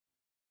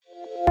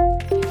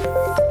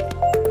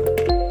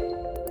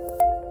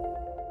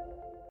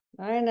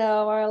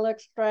look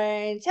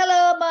strange.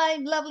 Hello, my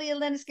lovely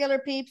Atlantis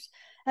Scalar peeps.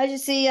 As you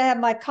see, I have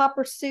my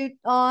copper suit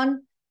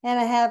on, and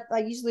I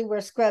usually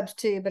wear scrubs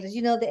too, but as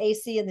you know, the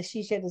AC in the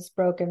she shed is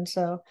broken,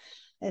 so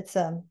it's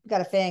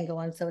got a fan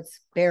going, so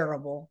it's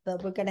bearable.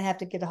 But we're gonna have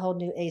to get a whole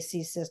new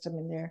AC system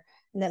in there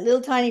in that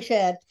little tiny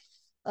shed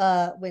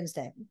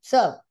Wednesday.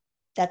 So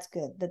that's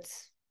good.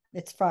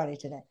 It's Friday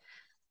today.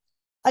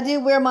 I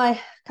do wear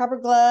my copper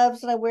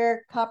gloves, and I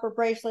wear copper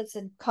bracelets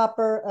and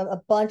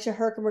a bunch of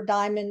Herkimer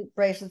diamond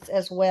bracelets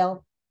as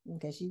well, in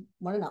case you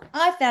want to know.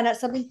 I found out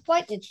something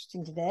quite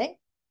interesting today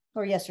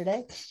or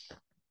yesterday.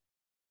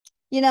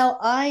 You know,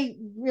 I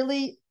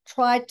really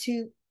try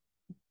to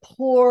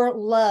pour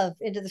love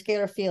into the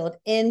scalar field,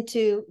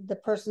 into the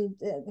person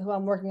who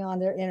I'm working on,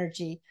 their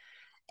energy.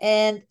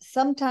 And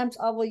sometimes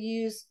I will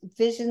use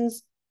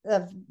visions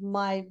of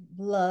my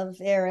love,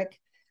 Eric,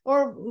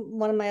 or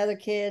one of my other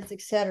kids,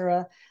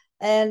 etc.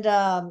 And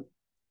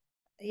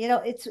you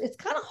know, it's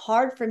kind of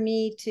hard for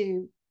me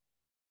to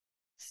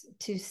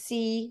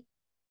see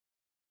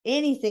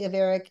anything of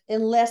Eric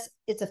unless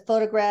it's a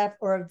photograph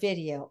or a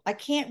video. I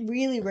can't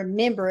really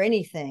remember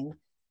anything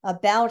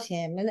about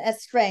him, and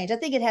that's strange. I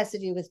think it has to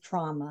do with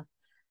trauma,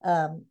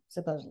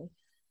 supposedly.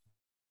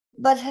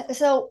 But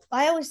so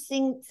I always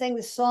sang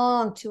this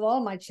song to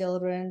all my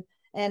children,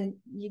 and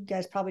you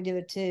guys probably do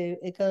it too.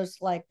 It goes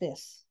like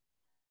this: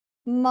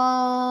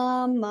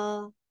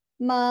 Mama,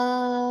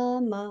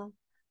 Mama.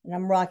 And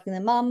I'm rocking the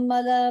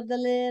Mama love the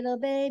little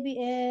baby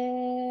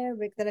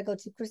Eric. Then I go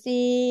to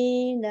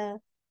Christina.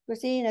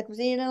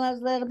 Christina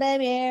loves little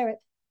baby Eric.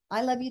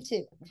 I love you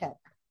too. Okay.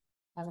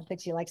 I don't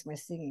think she likes my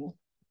singing.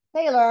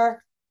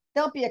 Taylor,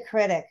 don't be a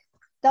critic.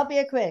 Don't be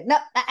a critic. No,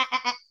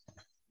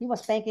 you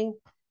want spanking?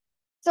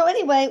 So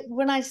anyway,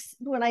 when I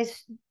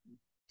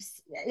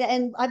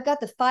and I've got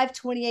the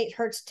 528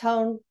 hertz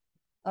tone,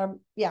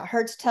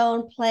 hertz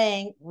tone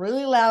playing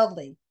really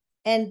loudly,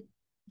 and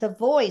the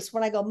voice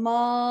when I go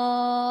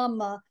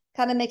mama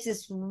kind of makes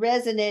this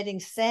resonating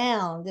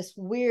sound, this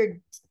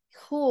weird,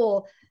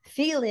 cool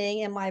feeling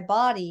in my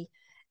body.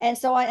 And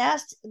so I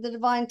asked the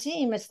divine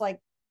team, it's like,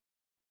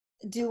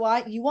 you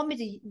want me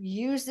to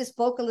use this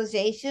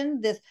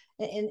vocalization, this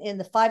in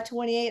the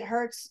 528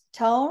 hertz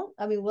tone?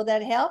 I mean, will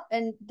that help?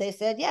 And they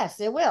said, yes,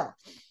 it will.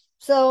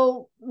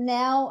 So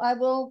now I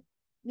will,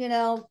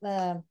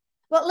 well,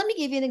 let me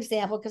give you an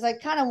example, because I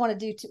kind of want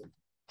to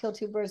kill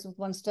two birds with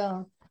one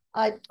stone.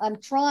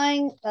 I'm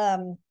trying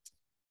to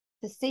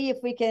see if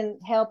we can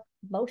help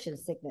motion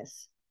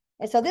sickness.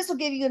 And so this will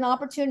give you an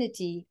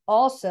opportunity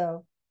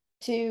also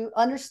to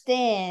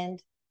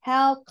understand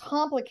how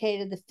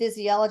complicated the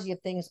physiology of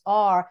things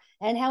are,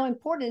 and how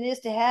important it is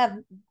to have,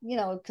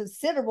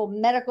 considerable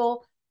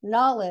medical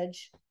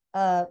knowledge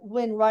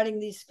when writing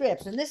these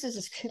scripts. And this is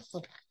a script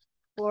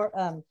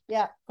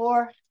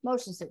for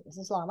motion sickness.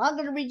 It's long. I'm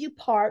going to read you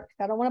part.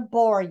 I don't want to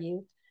bore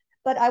you,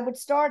 but I would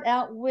start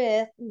out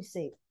with, let me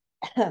see.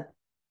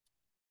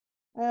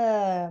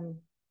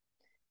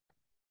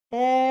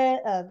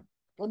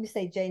 Let me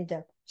say Jane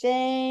Doe.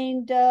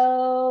 Jane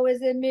Doe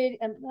is immediate.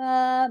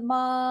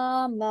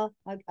 Mama.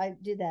 I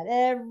do that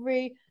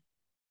every.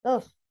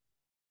 Oh.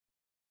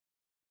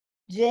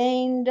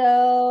 Jane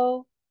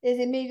Doe is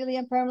immediately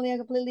and permanently and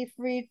completely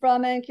freed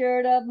from and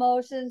cured of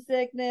motion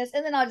sickness.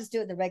 And then I'll just do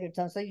it in the regular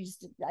tone. So I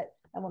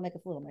won't make a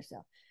fool of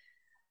myself.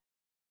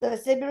 The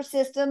vestibular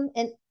system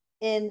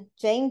in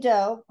Jane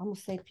Doe, I'm going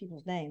to say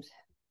people's names,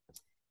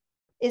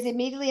 is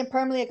immediately and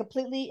permanently and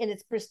completely in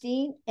its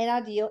pristine and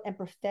ideal and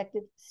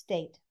perfected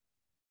state.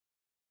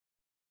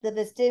 The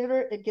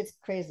vestibular, it gets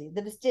crazy.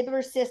 The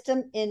vestibular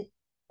system in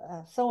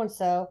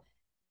so-and-so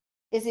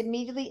is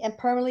immediately and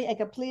permanently and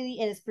completely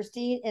in its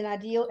pristine and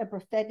ideal and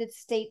perfected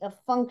state of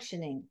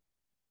functioning.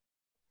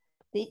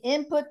 The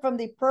input from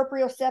the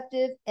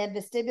proprioceptive and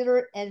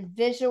vestibular and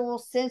visual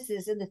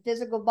senses in the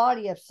physical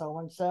body of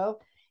so-and-so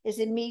is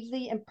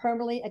immediately and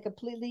permanently and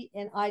completely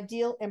in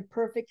ideal and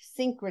perfect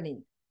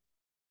synchrony.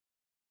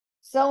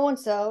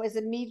 So-and-so is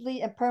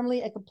immediately and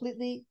permanently and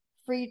completely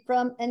freed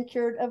from and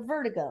cured of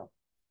vertigo.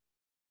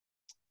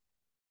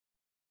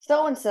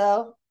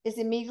 So-and-so is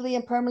immediately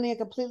and permanently and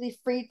completely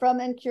freed from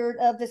and cured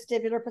of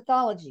vestibular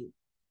pathology.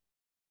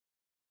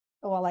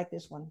 Oh, I like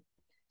this one.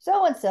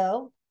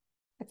 So-and-so,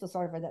 I feel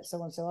sorry for that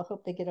so-and-so. I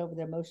hope they get over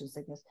their motion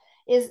sickness.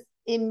 Is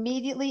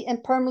immediately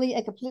and permanently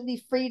and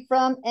completely freed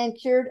from and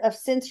cured of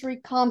sensory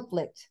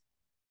conflict.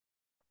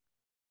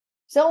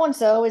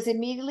 So-and-so is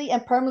immediately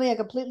and permanently and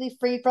completely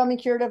freed from and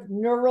cured of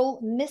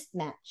neural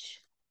mismatch.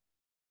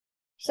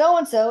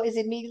 So-and-so is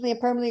immediately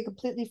and permanently and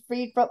completely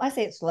freed from, I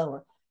say it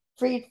slower,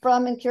 freed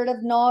from and cured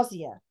of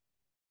nausea.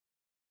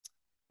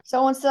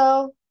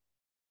 So-and-so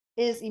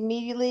is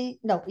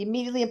immediately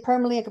and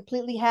permanently and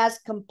completely has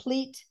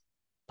complete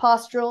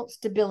postural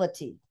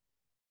stability.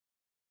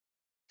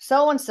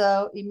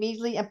 So-and-so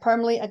immediately and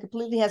permanently and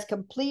completely has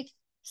complete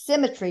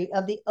symmetry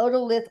of the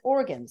otolith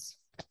organs.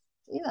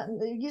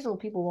 Usually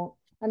people won't,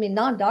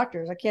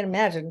 non-doctors, I can't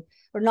imagine,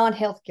 or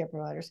non-healthcare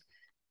providers.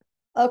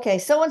 Okay,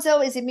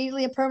 so-and-so is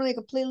immediately and permanently and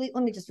completely,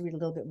 let me just read a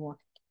little bit more,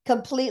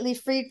 completely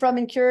freed from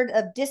and cured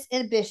of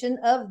disinhibition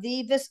of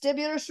the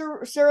vestibular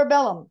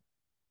cerebellum.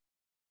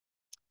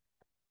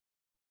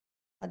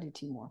 I'll do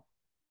two more.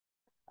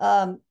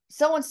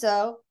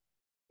 So-and-so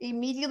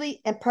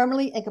immediately and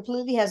permanently and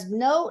completely has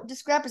no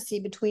discrepancy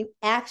between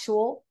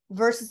actual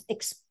versus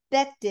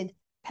expected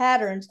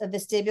patterns of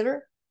vestibular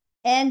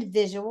and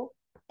visual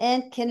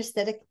and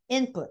kinesthetic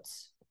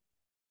inputs.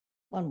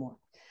 One more.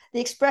 The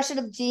expression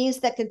of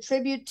genes that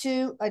contribute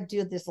to, I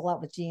do this a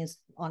lot with genes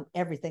on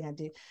everything I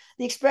do.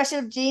 The expression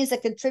of genes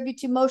that contribute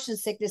to motion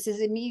sickness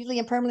is immediately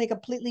and permanently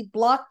completely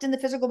blocked in the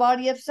physical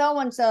body of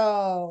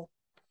so-and-so.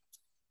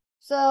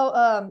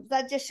 So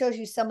that just shows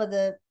you some of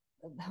the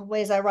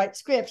ways I write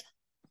scripts.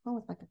 Oh,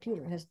 with my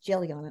computer, it has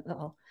jelly on it.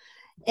 Uh-oh.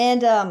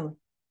 And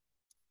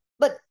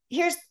but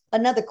here's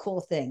another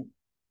cool thing.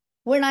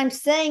 When I'm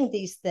saying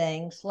these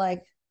things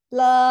like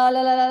la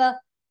la la la la,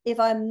 if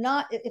I'm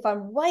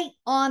right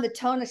on the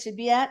tone I should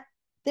be at,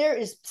 there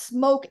is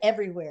smoke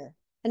everywhere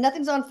and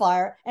nothing's on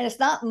fire. And it's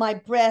not my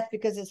breath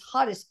because it's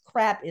hot as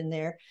crap in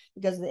there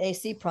because of the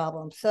AC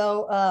problem.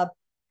 So,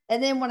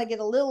 and then when I get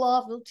a little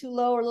off, a little too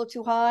low or a little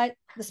too high,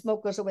 the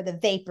smoke goes away, the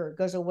vapor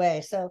goes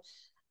away. So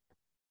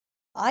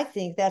I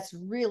think that's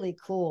really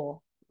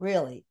cool,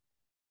 really.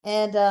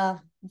 And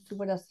let's see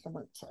what else I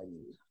want to tell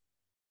you.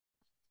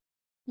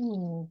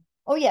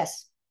 Oh,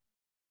 yes.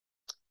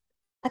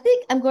 I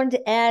think I'm going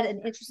to add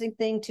an interesting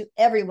thing to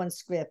everyone's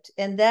script,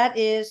 and that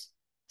is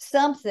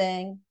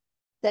something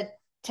that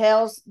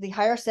tells the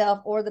higher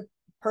self or the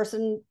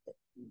person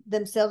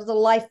themselves, the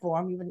life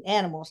form, even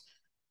animals,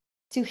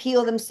 to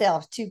heal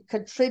themselves, to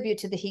contribute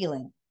to the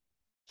healing.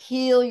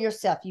 Heal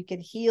yourself. You can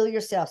heal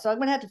yourself. So I'm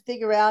going to have to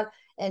figure out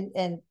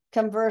and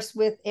converse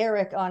with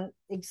Eric on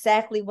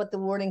exactly what the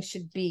wording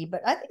should be.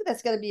 But I think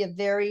that's going to be a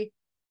very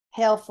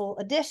helpful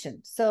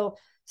addition. So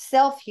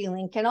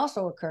self-healing can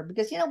also occur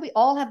because, you know, we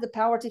all have the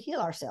power to heal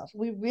ourselves.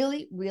 We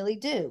really, really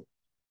do.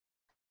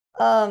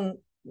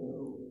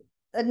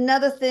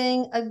 Another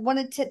thing I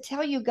wanted to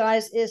tell you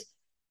guys is,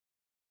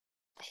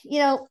 you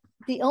know,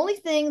 the only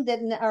thing that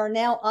are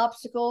now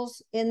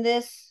obstacles in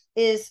this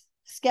is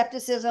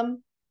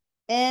skepticism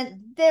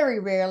and very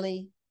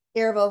rarely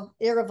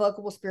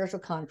irrevocable spiritual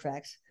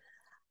contracts.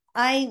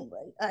 I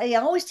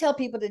always tell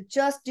people to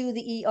just do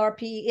the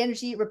ERP,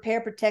 energy,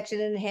 repair, protection,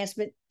 and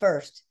enhancement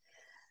first.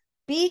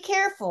 Be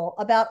careful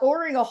about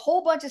ordering a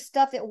whole bunch of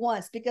stuff at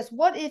once, because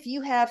what if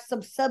you have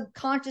some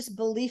subconscious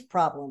belief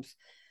problems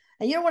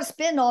and you don't want to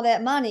spend all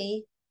that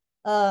money?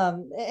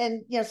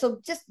 And, you know, so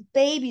just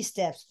baby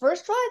steps.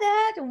 First, try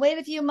that and wait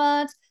a few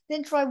months,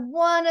 then try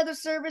one other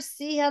service,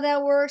 see how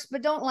that works,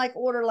 but don't like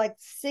order like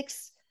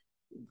 6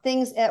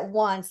 things at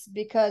once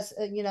because,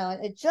 you know,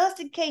 just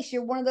in case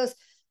you're one of those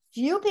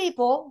few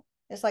people,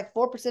 it's like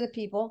 4% of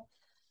people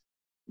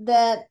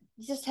that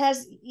just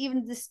has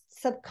even this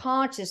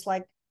subconscious,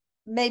 like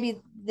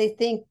maybe they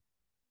think,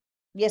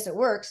 yes, it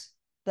works,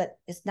 but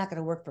it's not going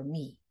to work for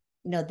me.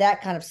 You know,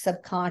 that kind of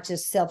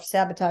subconscious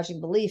self-sabotaging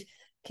belief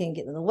can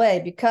get in the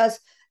way because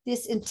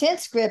this intent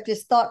script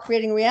is thought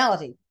creating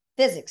reality,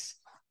 physics.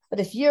 But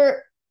if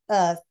your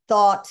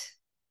thought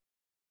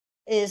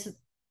is,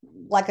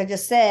 like I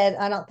just said,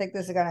 I don't think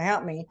this is going to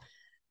help me,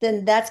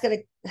 then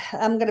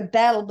I'm going to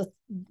battle with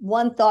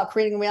one thought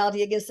creating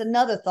reality against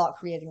another thought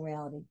creating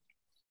reality.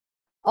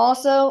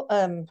 Also,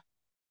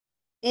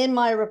 in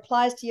my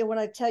replies to you, when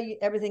I tell you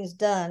everything's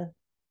done,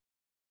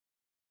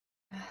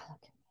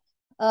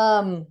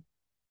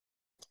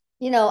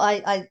 you know,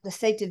 I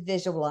say to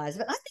visualize,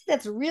 but I think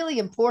that's really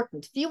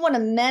important. If you want to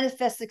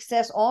manifest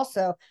success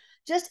also,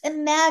 just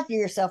imagine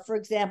yourself, for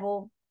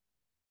example,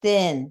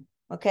 thin,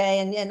 okay,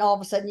 and all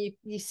of a sudden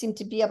you seem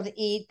to be able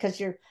to eat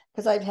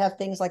because I have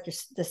things like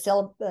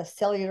the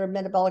cellular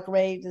metabolic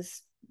rate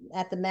is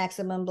at the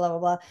maximum, blah blah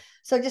blah.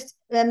 So just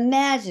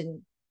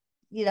imagine,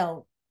 you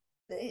know,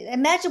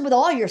 imagine with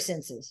all your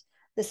senses,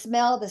 the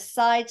smell, the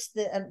sights,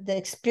 the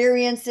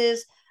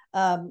experiences,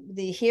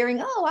 the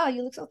hearing. Oh wow,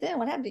 you look so thin.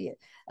 What happened to you?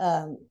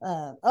 Oh,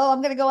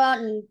 I'm gonna go out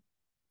and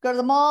go to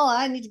the mall.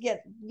 I need to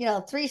get, you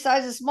know, 3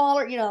 sizes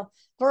smaller. You know,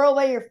 throw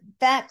away your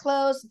fat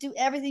clothes. Do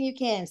everything you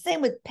can.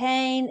 Same with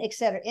pain,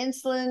 etc.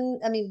 Insulin.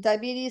 I mean,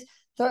 diabetes.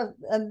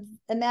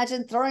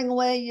 Imagine throwing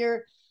away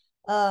your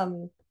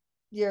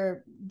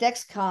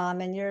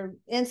Dexcom and your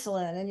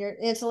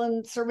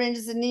insulin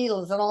syringes and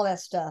needles and all that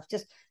stuff.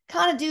 Just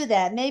kind of do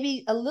that,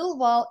 maybe a little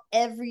while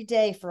every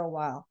day for a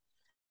while.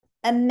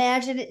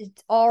 Imagine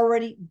it's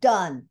already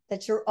done,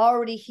 that you're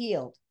already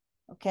healed,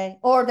 okay?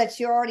 Or that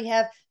you already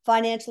have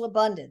financial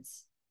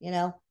abundance, you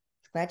know,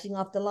 scratching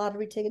off the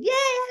lottery ticket.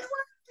 Yeah,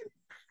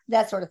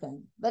 that sort of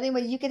thing. But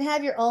anyway, you can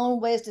have your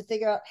own ways to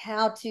figure out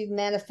how to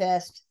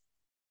manifest,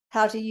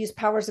 how to use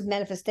powers of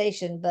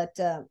manifestation. But,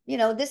 you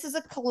know, this is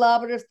a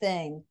collaborative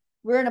thing.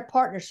 We're in a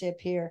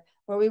partnership here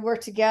where we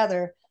work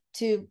together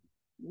to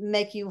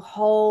make you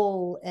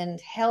whole and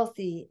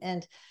healthy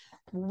and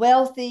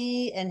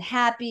wealthy and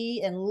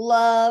happy and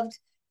loved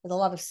with a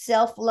lot of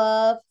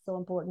self-love. So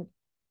important.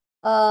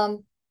 I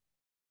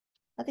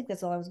think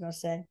that's all I was going to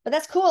say. But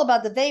that's cool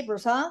about the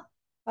vapors, huh?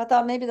 I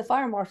thought maybe the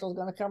fire marshal was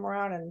going to come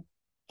around and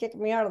kicked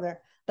me out of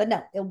there. But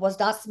no, it was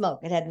not smoke.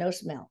 It had no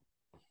smell.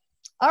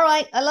 All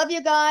right. I love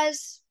you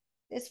guys.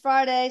 It's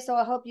Friday, so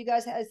I hope you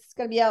guys it's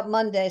going to be out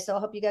Monday. So I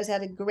hope you guys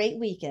had a great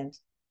weekend.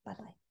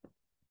 Bye-bye.